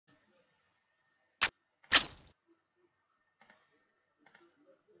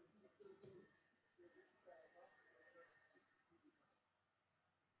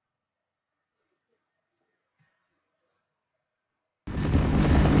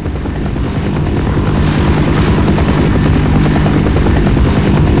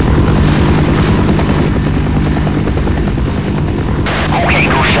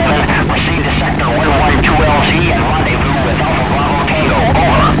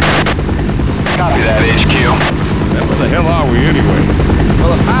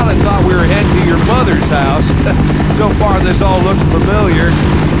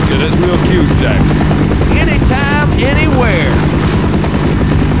you, Jack? Anytime, anywhere.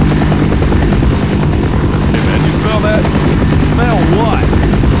 Hey, man, you smell that? Smell what?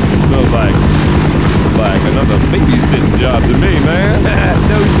 Smells like another babysitting job to me, man.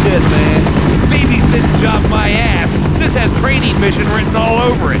 No shit, man. Babysitting job my ass. This has training mission written all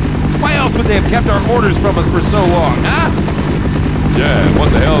over it. Why else would they have kept our orders from us for so long, huh? Yeah, what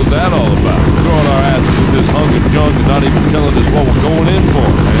the hell is that all about? Throwing our asses in this hunk of junk and not even telling us what we're going in for,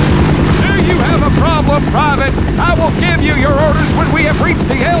 man. Do you have a problem, Private? I will give you your orders when we have reached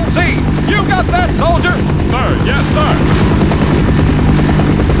the LZ. You got that, soldier? Sir, yes, sir.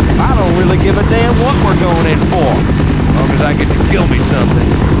 I don't really give a damn what we're going in for. As long as I get to kill me something.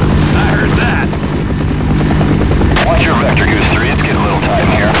 I heard that. Watch your vector, Goose 3. It's getting a little tight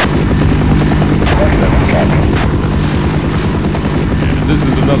in here. And if this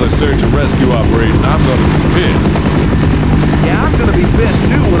is another search and rescue operation, I'm gonna be pissed. Yeah, I'm gonna be pissed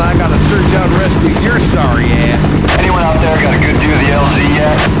too when I gotta search out and rescue your sorry ass. Anyone out there got a good view of the LZ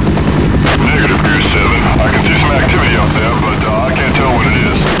yet? Negative, Goose 7. I can see some activity out there, but I can't tell what it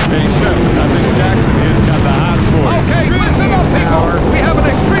is. Hey, Shepard, I think Jackson here's got the hots for you. Okay, listen up, people. We have an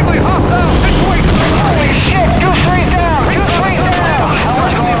extremely hostile situation. Holy shit! Goose 3's down! Goose 3's down!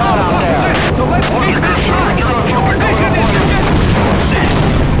 What's going on out there? So let's keep this shot. Mission is to get... Shit!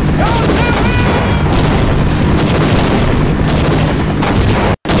 Don't do it!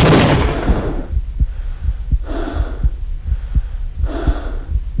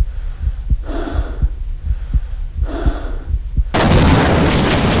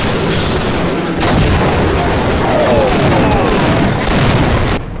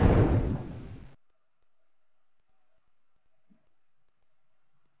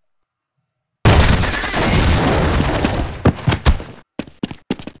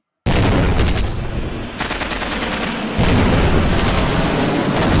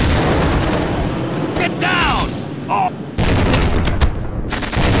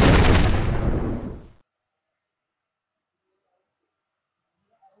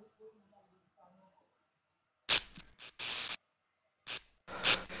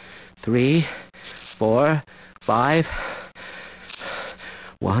 3, 4, 5.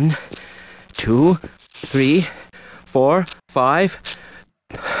 1, 2, 3, 4, 5.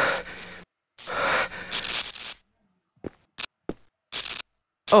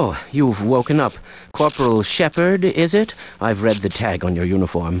 Oh, you've woken up. Corporal Shephard, is it? I've read the tag on your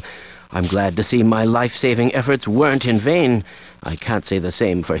uniform. I'm glad to see my life-saving efforts weren't in vain. I can't say the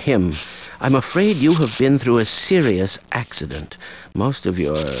same for him. I'm afraid you have been through a serious accident. Most of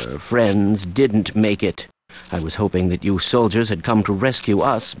your friends didn't make it. I was hoping that you soldiers had come to rescue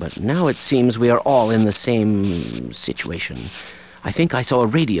us, but now it seems we are all in the same situation. I think I saw a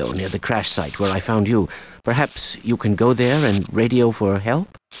radio near the crash site where I found you. Perhaps you can go there and radio for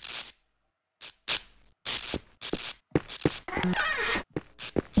help?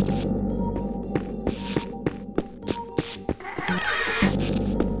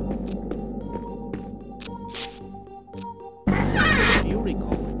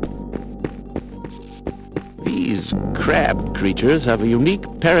 These crab creatures have a unique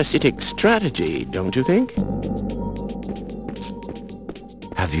parasitic strategy, don't you think?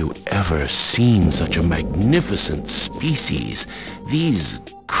 Have you ever seen such a magnificent species? These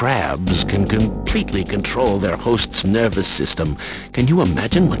crabs can completely control their host's nervous system. Can you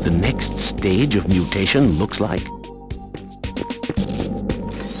imagine what the next stage of mutation looks like?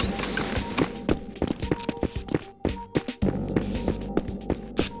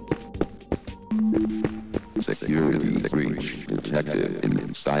 Security breach detected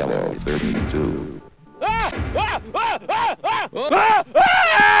in silo 32.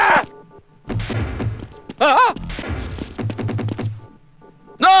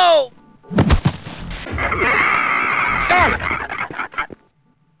 No!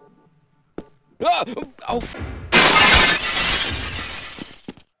 Oh.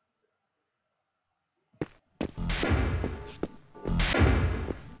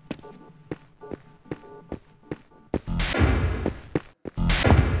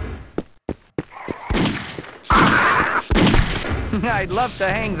 I'd love to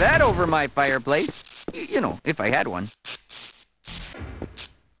hang that over my fireplace. You know, if I had one.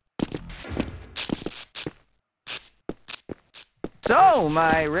 So,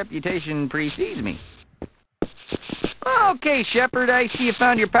 my reputation precedes me. Okay, Shephard, I see you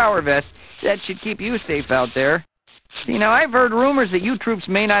found your power vest. That should keep you safe out there. See, now I've heard rumors that you troops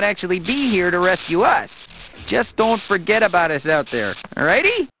may not actually be here to rescue us. Just don't forget about us out there,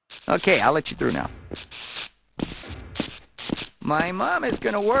 alrighty? Okay, I'll let you through now. My mom is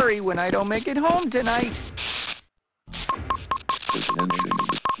gonna worry when I don't make it home tonight. Attention,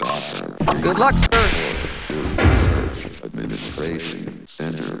 daughter. Good luck, sir. Administration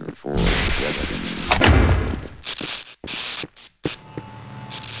Center for Suggestions.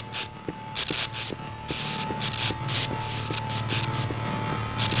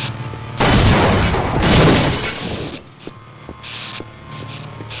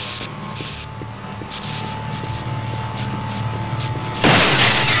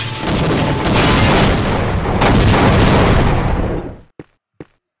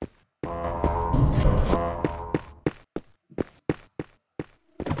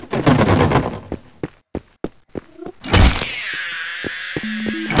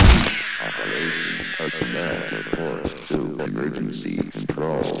 Personnel report to emergency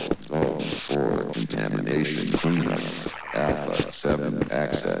control zone for contamination cleanup. Alpha 7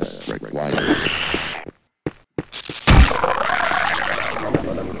 access required.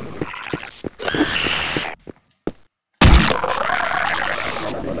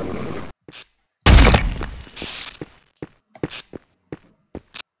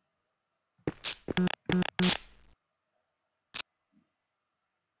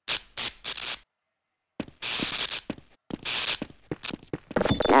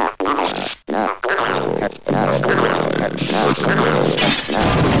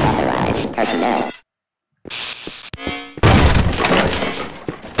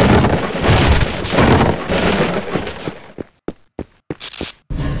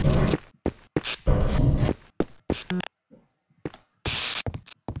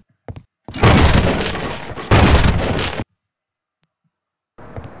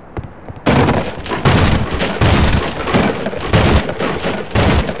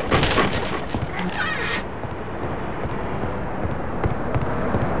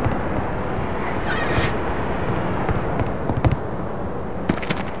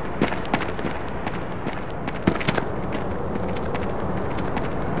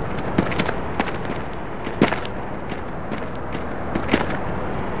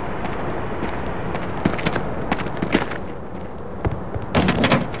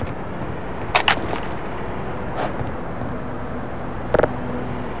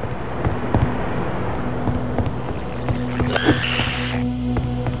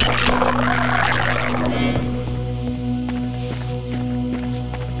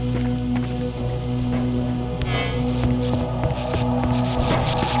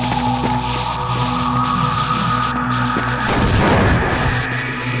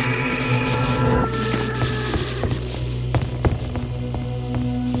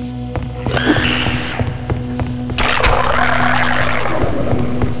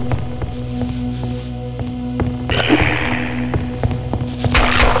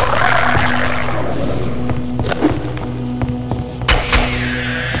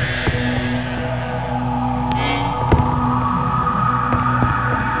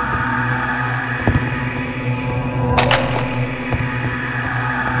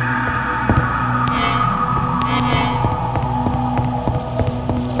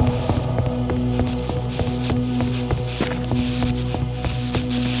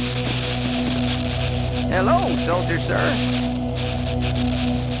 Hello, soldier, sir.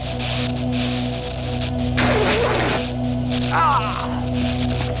 Ah!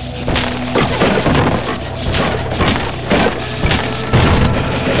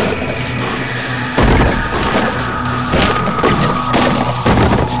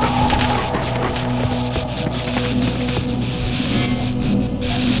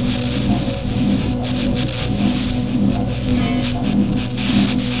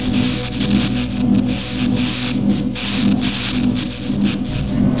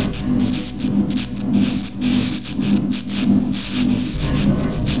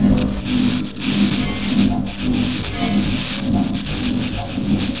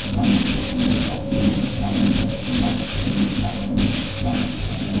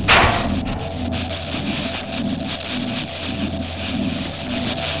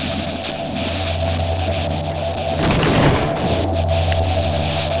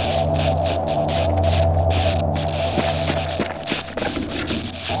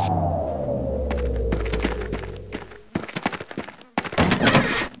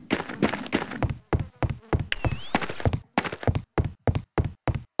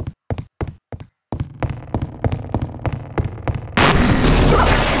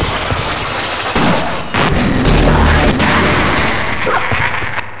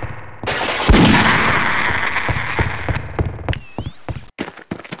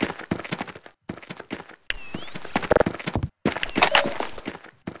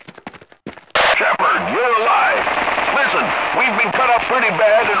 We've been cut up pretty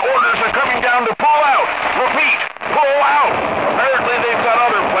bad and orders are coming down to pull out. Repeat, pull out. Apparently they've got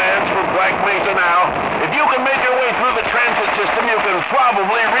other plans for Black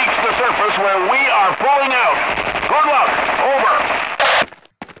probably reached the surface where we are pulling out. Good luck. Over.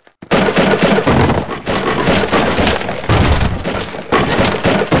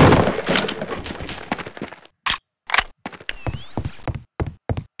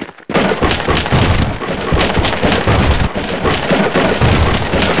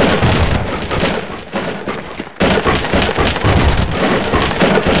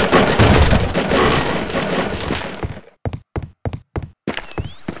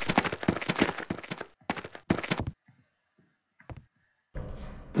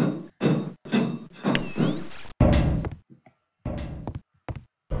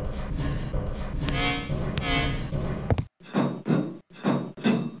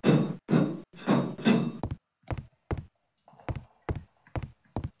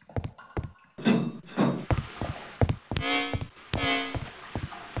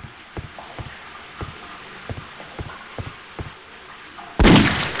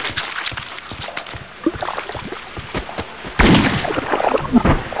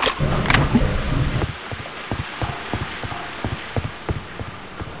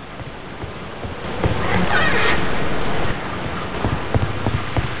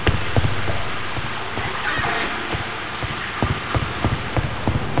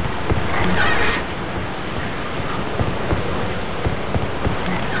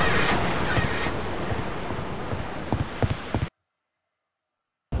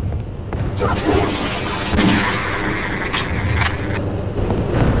 Control.